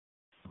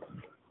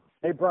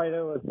Hey, Brian,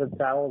 it's Ed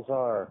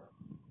Salazar.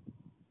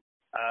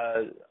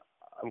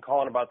 I'm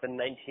calling about the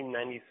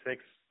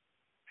 1996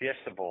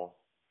 Fiesta Bowl.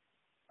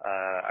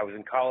 I was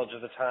in college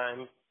at the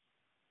time.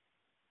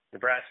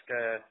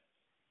 Nebraska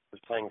was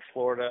playing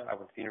Florida. I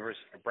went to the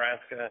University of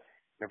Nebraska.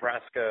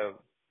 Nebraska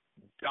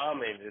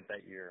dominated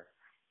that year.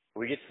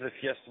 We get to the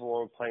Fiesta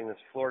Bowl, we're playing this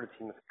Florida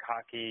team, this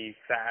cocky,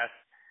 fast,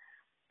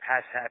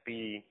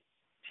 pass-happy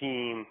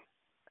team,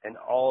 and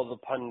all the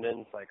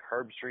pundits, like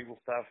Herb Street and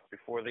stuff,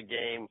 before the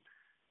game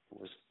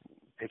was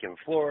picking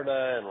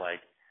Florida, and like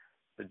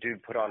the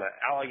dude put on an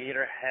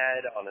alligator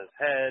head on his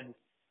head,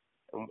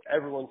 and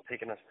everyone's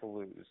picking us to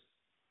lose.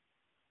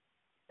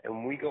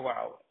 And we go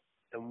out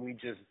and we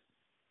just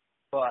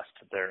bust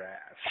their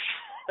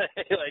ass.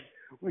 Like,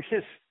 we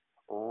just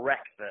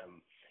wreck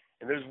them.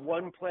 And there's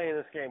one play in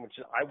this game which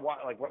I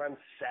want, like when I'm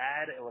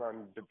sad and when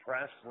I'm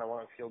depressed and I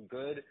want to feel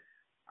good,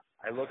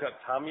 I look up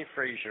Tommy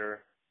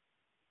Frazier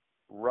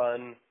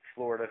run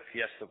Florida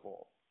Fiesta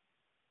Bowl.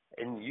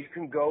 And you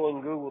can go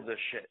and Google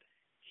this shit.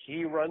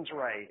 He runs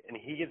right, and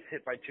he gets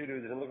hit by two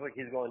dudes, and it looks like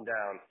he's going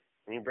down.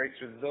 And he breaks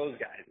through those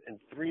guys, and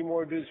three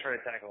more dudes try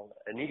to tackle him.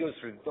 And he goes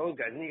through those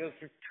guys, and he goes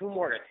through two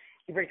more guys.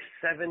 He breaks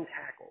 7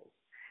 tackles.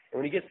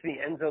 And when he gets to the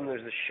end zone,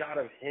 there's a shot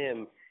of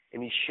him,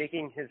 and he's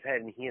shaking his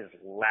head, and he is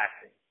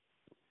laughing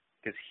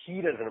because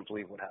he doesn't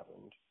believe what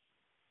happened.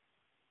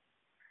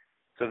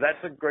 So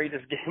that's the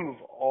greatest game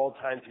of all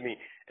time to me.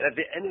 And at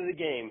the end of the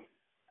game,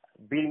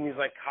 beating these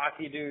like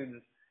cocky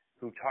dudes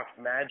who talked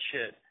mad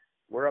shit,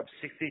 we're up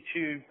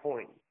 62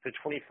 points to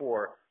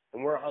 24,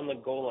 and we're on the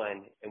goal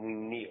line, and we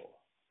kneel.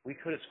 We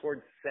could have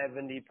scored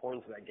 70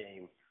 points in that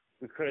game.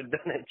 We could have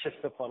done it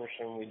just to punish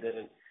them. We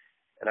didn't.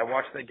 And I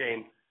watched that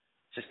game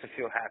just to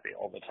feel happy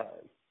all the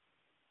time.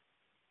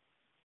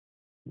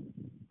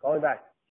 Calling back.